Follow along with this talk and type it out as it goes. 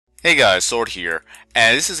Hey guys, Sword here,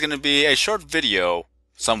 and this is going to be a short video,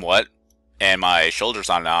 somewhat, and my shoulders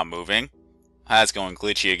are not moving. That's going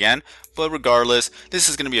glitchy again, but regardless, this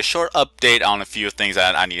is going to be a short update on a few things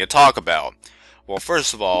that I need to talk about. Well,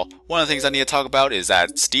 first of all, one of the things I need to talk about is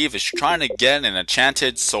that Steve is trying to get an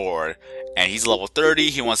enchanted sword, and he's level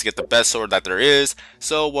 30, he wants to get the best sword that there is,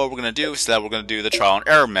 so what we're going to do is that we're going to do the trial and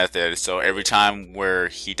error method, so every time where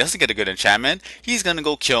he doesn't get a good enchantment, he's going to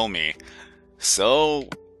go kill me. So,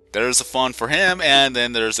 there's the fun for him, and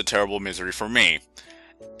then there's the terrible misery for me.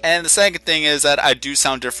 And the second thing is that I do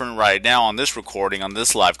sound different right now on this recording, on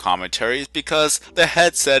this live commentary, is because the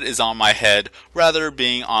headset is on my head rather than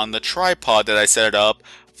being on the tripod that I set up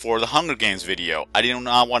for the Hunger Games video. I did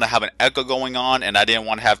not want to have an echo going on, and I didn't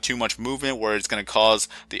want to have too much movement where it's going to cause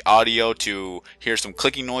the audio to hear some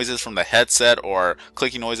clicking noises from the headset or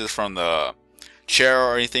clicking noises from the chair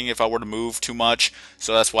or anything if I were to move too much.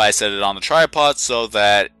 So that's why I set it on the tripod, so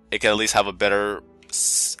that it can at least have a better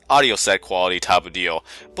audio set quality type of deal.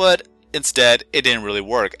 But instead, it didn't really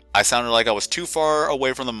work. I sounded like I was too far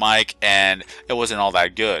away from the mic and it wasn't all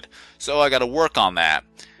that good. So I gotta work on that.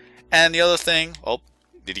 And the other thing, oh,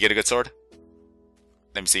 did you get a good sword?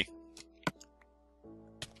 Let me see.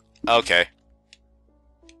 Okay.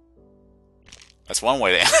 That's one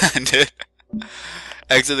way to end it.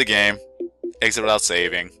 Exit the game. Exit without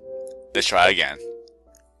saving. Let's try again.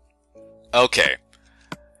 Okay.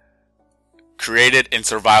 Created in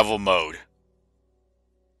survival mode.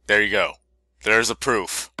 There you go. There's a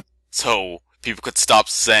proof. So people could stop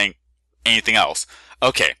saying anything else.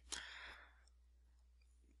 Okay.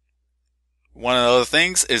 One of the other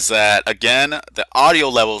things is that, again, the audio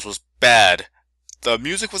levels was bad. The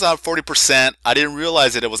music was at 40%. I didn't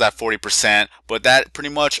realize that it was at 40%, but that pretty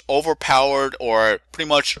much overpowered or pretty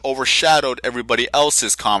much overshadowed everybody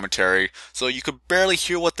else's commentary. So you could barely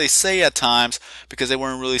hear what they say at times because they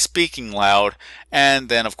weren't really speaking loud. And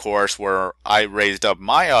then, of course, where I raised up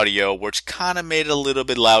my audio, which kind of made it a little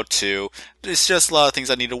bit loud too. It's just a lot of things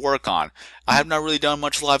I need to work on. I have not really done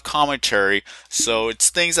much live commentary, so it's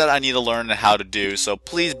things that I need to learn how to do. So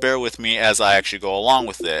please bear with me as I actually go along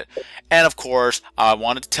with it. And of course, I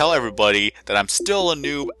wanted to tell everybody that I'm still a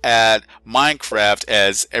noob at Minecraft,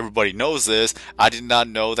 as everybody knows this. I did not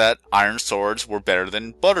know that iron swords were better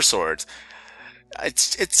than butter swords.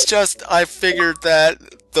 It's just, I figured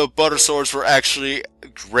that the butter swords were actually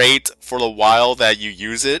great for the while that you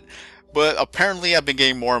use it. But apparently I've been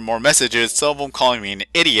getting more and more messages, some of them calling me an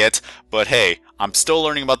idiot, but hey, I'm still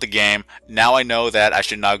learning about the game. Now I know that I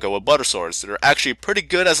should not go with butter swords. They're actually pretty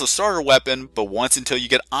good as a starter weapon, but once until you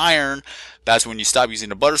get iron, that's when you stop using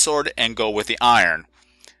the butter sword and go with the iron.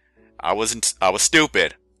 I was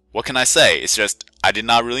stupid. What can I say? It's just, I did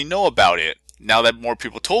not really know about it. Now that more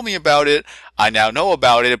people told me about it, I now know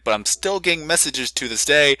about it, but I'm still getting messages to this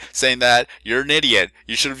day saying that you're an idiot.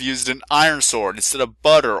 You should have used an iron sword instead of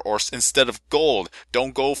butter or instead of gold.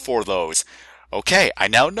 Don't go for those. Okay, I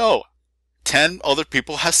now know. 10 other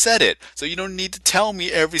people have said it, so you don't need to tell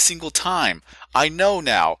me every single time. I know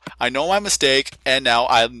now. I know my mistake, and now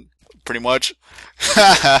I'm pretty much...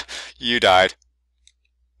 You died.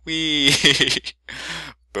 Whee!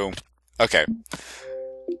 Boom. Okay.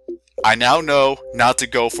 I now know not to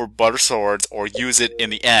go for butter swords or use it in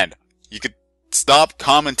the end. You could stop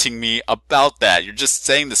commenting me about that. You're just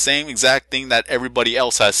saying the same exact thing that everybody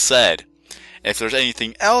else has said. If there's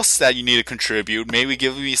anything else that you need to contribute, maybe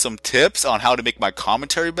give me some tips on how to make my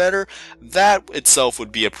commentary better, that itself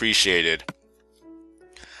would be appreciated.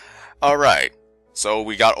 Alright, so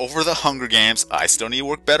we got over the Hunger Games. I still need to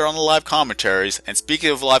work better on the live commentaries, and speaking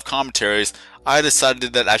of live commentaries, I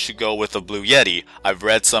decided that I should go with the Blue Yeti. I've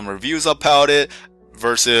read some reviews about it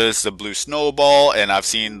versus the Blue Snowball, and I've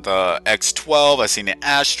seen the X12, I've seen the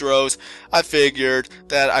Astros. I figured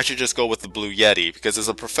that I should just go with the Blue Yeti because it's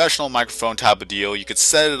a professional microphone type of deal. You could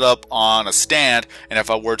set it up on a stand, and if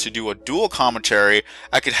I were to do a dual commentary,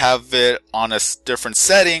 I could have it on a different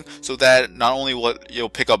setting so that not only will you'll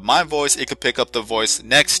pick up my voice, it could pick up the voice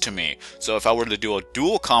next to me. So if I were to do a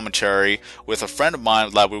dual commentary with a friend of mine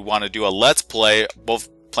that would want to do a let's play, both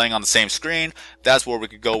playing on the same screen, that's where we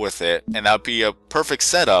could go with it, and that would be a perfect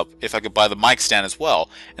setup if I could buy the mic stand as well.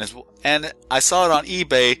 And I saw it on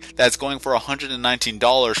eBay that's going for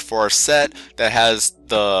 $119 for a set that has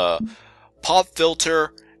the pop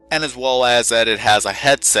filter and as well as that it has a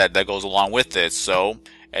headset that goes along with it, so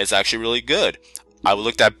it's actually really good. I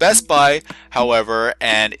looked at Best Buy, however,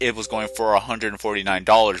 and it was going for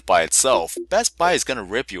 $149 by itself. Best Buy is going to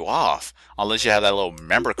rip you off, unless you have that little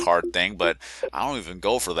member card thing, but I don't even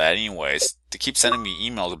go for that anyways. They keep sending me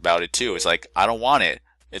emails about it too. It's like, I don't want it.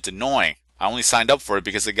 It's annoying. I only signed up for it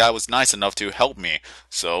because the guy was nice enough to help me,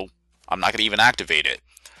 so I'm not going to even activate it.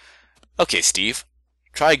 Okay, Steve,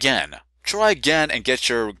 try again. Try again and get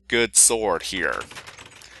your good sword here.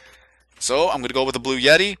 So I'm going to go with the Blue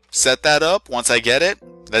Yeti, set that up. Once I get it,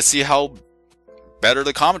 let's see how better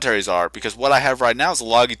the commentaries are, because what I have right now is a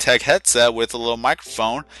Logitech headset with a little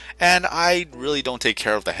microphone, and I really don't take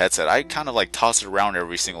care of the headset. I kind of like toss it around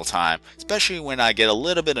every single time, especially when I get a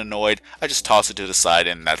little bit annoyed. I just toss it to the side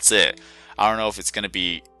and that's it. I don't know if it's going to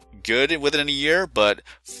be good within a year, but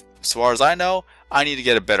as far as I know, I need to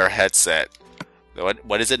get a better headset.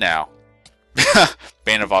 What is it now?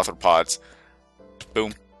 Bane of Arthropods.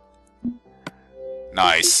 Boom.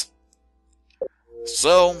 Nice.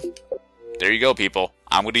 So there you go, people.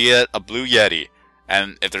 I'm going to get a Blue Yeti.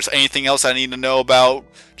 And if there's anything else I need to know about,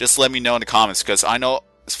 just let me know in the comments. Because I know,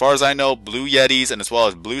 as far as I know, Blue Yetis and as well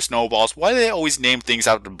as Blue Snowballs, why do they always name things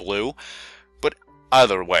after blue? But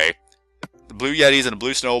either way, the Blue Yetis and the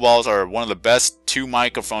Blue Snowballs are one of the best two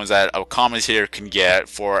microphones that a commentator can get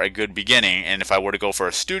for a good beginning. And if I were to go for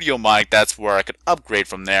a studio mic, that's where I could upgrade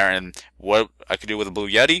from there. And what I could do with a Blue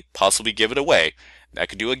Yeti, possibly give it away. I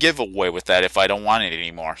could do a giveaway with that if I don't want it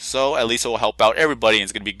anymore. So at least it will help out everybody, and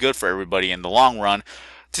it's going to be good for everybody in the long run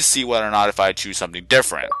to see whether or not if I choose something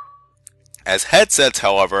different. As headsets,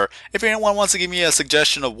 however, if anyone wants to give me a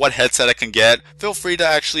suggestion of what headset I can get, feel free to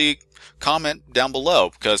actually comment down below,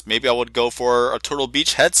 because maybe I would go for a Turtle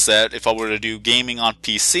Beach headset if I were to do gaming on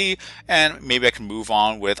PC, and maybe I can move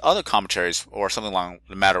on with other commentaries or something along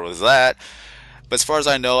the matter with that. But as far as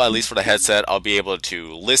I know, at least for the headset, I'll be able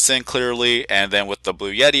to listen clearly, and then with the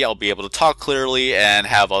Blue Yeti, I'll be able to talk clearly and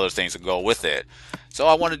have other things to go with it. So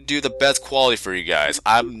I want to do the best quality for you guys.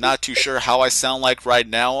 I'm not too sure how I sound like right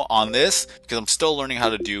now on this, because I'm still learning how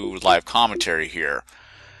to do live commentary here.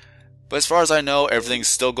 But as far as I know, everything's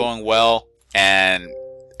still going well, and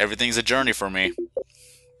everything's a journey for me.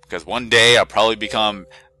 Because one day I'll probably become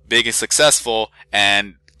big and successful,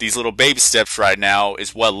 and these little baby steps right now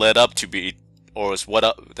is what led up to be, or is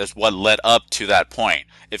that's what led up to that point,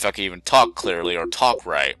 if I can even talk clearly or talk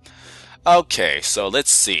right. Okay, so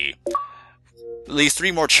let's see. At least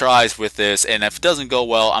 3 more tries with this, and if it doesn't go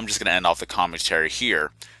well, I'm just going to end off the commentary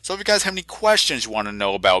here. So if you guys have any questions you want to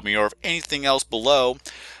know about me, or if anything else below,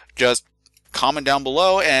 just comment down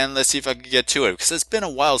below and let's see if I can get to it, because it's been a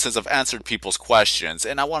while since I've answered people's questions,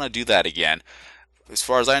 and I want to do that again. As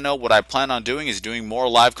far as I know, what I plan on doing is doing more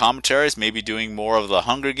live commentaries, maybe doing more of the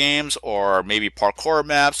Hunger Games or maybe parkour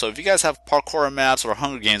maps. So if you guys have parkour maps or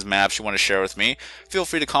Hunger Games maps you want to share with me, feel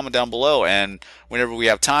free to comment down below. And whenever we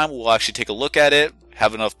have time, we'll actually take a look at it,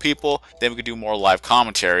 have enough people, then we can do more live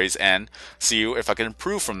commentaries and see if I can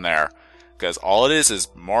improve from there. Because all it is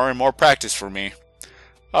more and more practice for me.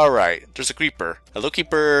 Alright, there's a creeper. Hello,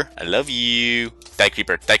 creeper. I love you. Die,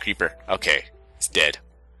 creeper. Die, creeper. Okay, it's dead.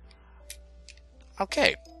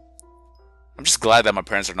 Okay. I'm just glad that my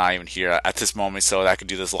parents are not even here at this moment so that I can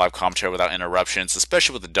do this live commentary without interruptions,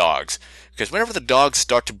 especially with the dogs. Because whenever the dogs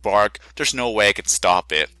start to bark, there's no way I can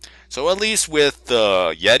stop it. So at least with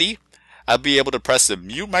the Yeti, I'll be able to press the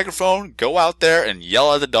mute microphone, go out there, and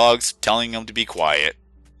yell at the dogs, telling them to be quiet.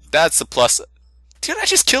 That's the plus. Did I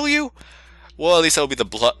just kill you? Well, at least that'll be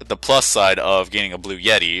the plus side of getting a Blue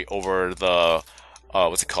Yeti over the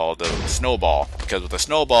what's it called? The snowball. Because with the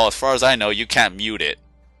snowball, as far as I know, you can't mute it.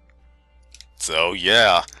 So,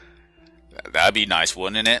 yeah. That'd be nice,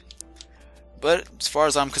 wouldn't it? But, as far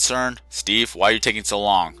as I'm concerned, Steve, why are you taking so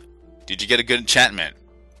long? Did you get a good enchantment?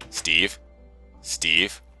 Steve?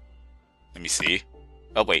 Steve? Let me see.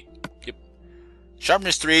 Oh, wait. Yep.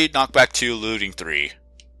 Sharpness 3, knockback 2, looting 3.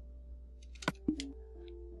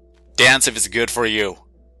 Dance if it's good for you.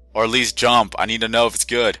 Or at least jump. I need to know if it's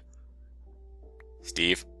good.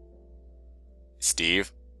 Steve?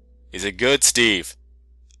 Steve? Is it good, Steve?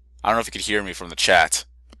 I don't know if you could hear me from the chat.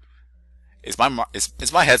 Is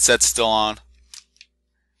my headset still on?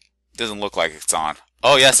 Doesn't look like it's on.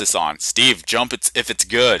 Oh, yes, it's on. Steve, jump if it's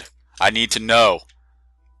good. I need to know.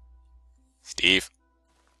 Steve?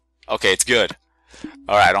 Okay, it's good.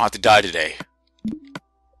 Alright, I don't have to die today.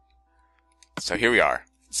 So here we are.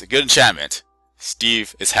 It's a good enchantment.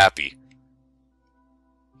 Steve is happy.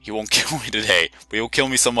 He won't kill me today, but he'll kill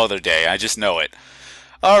me some other day. I just know it.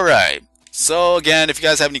 Alright. So again, if you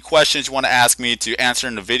guys have any questions you want to ask me to answer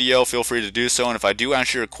in the video, feel free to do so. And if I do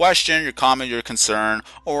answer your question, your comment, your concern,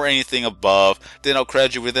 or anything above, then I'll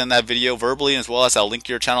credit you within that video verbally, as well as I'll link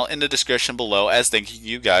your channel in the description below as thanking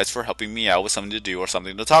you guys for helping me out with something to do or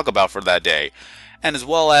something to talk about for that day. And as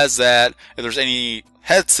well as that, if there's any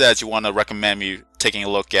headsets you want to recommend me taking a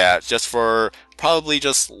look at, just for probably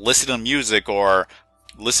just listening to music or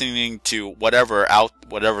listening to whatever's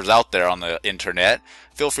out there on the internet,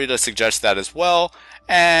 feel free to suggest that as well.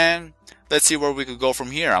 And let's see where we could go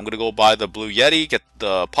from here. I'm gonna go buy the Blue Yeti, get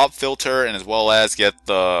the pop filter, and as well as get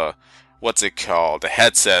the the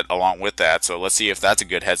headset along with that. So let's see if that's a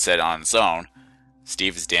good headset on its own.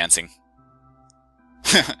 Steve is dancing.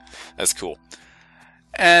 That's cool.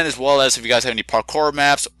 And as well as if you guys have any parkour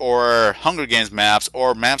maps or Hunger Games maps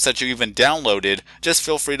or maps that you even downloaded, just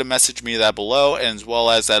feel free to message me that below. And as well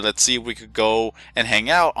as that, let's see if we could go and hang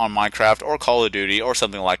out on Minecraft or Call of Duty or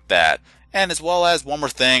something like that. And as well as one more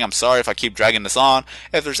thing, I'm sorry if I keep dragging this on.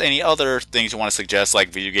 If there's any other things you want to suggest, like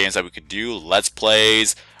video games that we could do, let's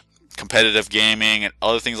plays, competitive gaming, and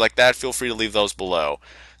other things like that, feel free to leave those below.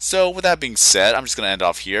 So with that being said, I'm just going to end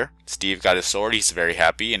off here. Steve got his sword, he's very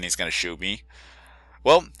happy, and he's going to shoot me.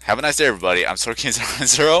 Well, have a nice day everybody. I'm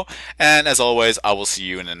SwordKing010, and as always, I will see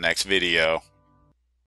you in the next video.